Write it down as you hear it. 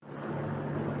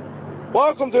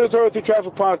Welcome to the Torah Through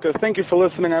Traffic podcast. Thank you for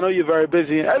listening. I know you're very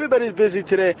busy. Everybody's busy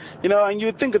today, and you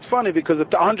would think it's funny because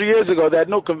 100 years ago they had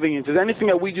no conveniences. Anything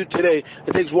that we do today,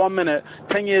 it takes 1 minute.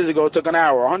 10 years ago it took an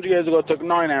hour. 100 years ago it took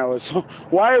 9 hours. So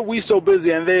why are we so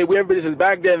busy? And everybody says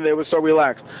back then they were so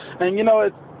relaxed. And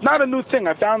it's not a new thing.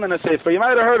 I found in a sefer. You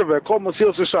might have heard of it, called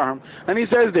Mesilas Yesharim. And he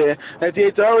says there that the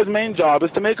Yetzer Hara's main job is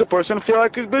to make a person feel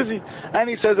like he's busy. And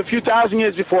he says a few thousand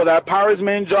years before that, Paro's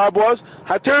main job was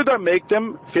Hatirda, make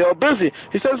them feel busy.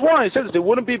 He says why? He says if they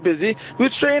wouldn't be busy,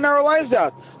 we'd straighten our lives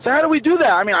out. So how do we do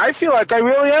that? I feel like I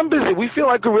really am busy. We feel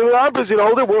like we really are busy the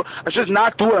whole day. Well, I should just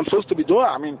not do what I'm supposed to be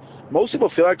doing. Most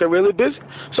people feel like they're really busy.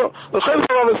 So the Chayv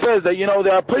says that,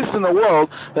 there are places in the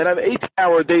world that have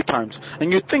 18-hour daytimes.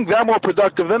 And you'd think they're more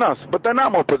productive than us. But they're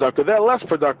not more productive. They're less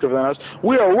productive than us.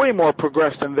 We are way more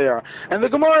progressed than they are. And the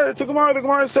Gemara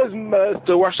says,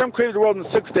 Hashem created the world in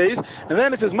 6 days. And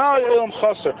then it says, Ma'al Yolam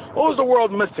Chaser. What was the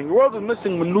world missing? The world is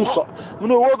missing Menucha. The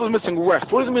world is missing rest.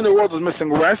 What does it mean the world is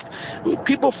missing rest?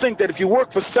 People think that if you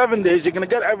work for 7 days, you're going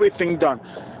to get everything done.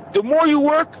 The more you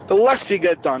work, the less you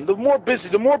get done. The more busy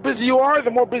you are,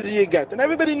 the more busy you get. And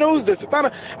everybody knows this. It's not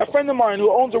a friend of mine who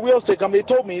owns a real estate company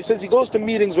told me, he says he goes to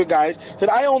meetings with guys, said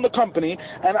I own the company,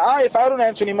 and if I don't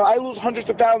answer an email, I lose hundreds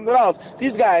of thousands of dollars.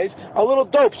 These guys are little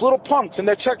dopes, little punks, and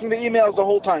they're checking the emails the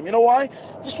whole time. You know why?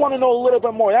 Just want to know a little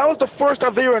bit more. That was the first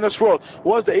Avera in this world,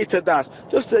 was the Eitz Hadas.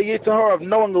 Just the Yetzer Hara of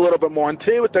knowing a little bit more. And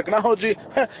today with technology,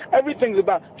 everything's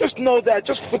about, just know that,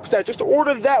 just fix that, just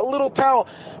order that little towel.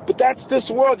 But that's this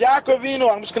world. Yaakov Avinu,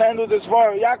 I'm just going to end with this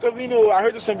var. Yaakov Avinu, I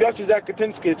heard this from Yossi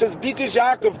Zakatinsky. It says, Bikish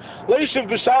Yaakov, Leishav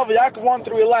B'Shalva, Yaakov wanted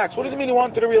to relax. What does it mean he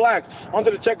wanted to relax?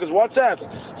 Wanted to check his WhatsApp.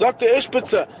 Zakta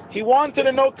Ishpitza, he wanted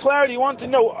to know clarity. He wanted to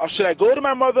know, should I go to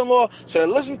my mother-in-law? Should I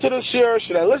listen to the shir?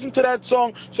 Should I listen to that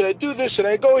song? Should I do this? Should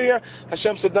I go here?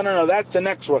 Hashem said, no, that's the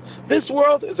next world. This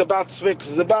world is about Sfix.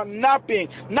 It's about not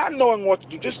knowing what to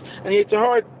do. And Yetzer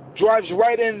Hara drives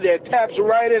right in there, taps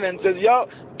right in and says,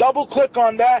 double click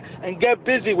on that and get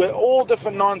busy with all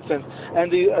different nonsense.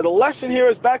 And the lesson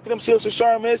here is back to the Mesilas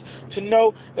Yesharim is to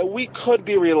know that we could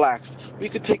be relaxed. We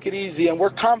could take it easy, and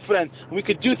we're confident, and we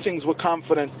could do things with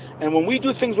confidence. And when we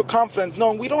do things with confidence,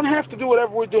 knowing we don't have to do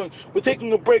whatever we're doing, we're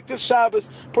taking a break. This Shabbos,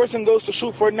 person goes to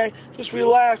shul for a night, just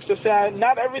relax, just say,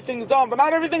 not everything's done, but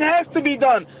not everything has to be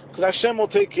done, because Hashem will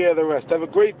take care of the rest. Have a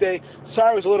great day.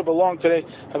 Sorry it was a little bit long today.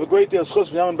 Have a great day.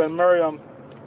 Schus Yaman Ben Miriam.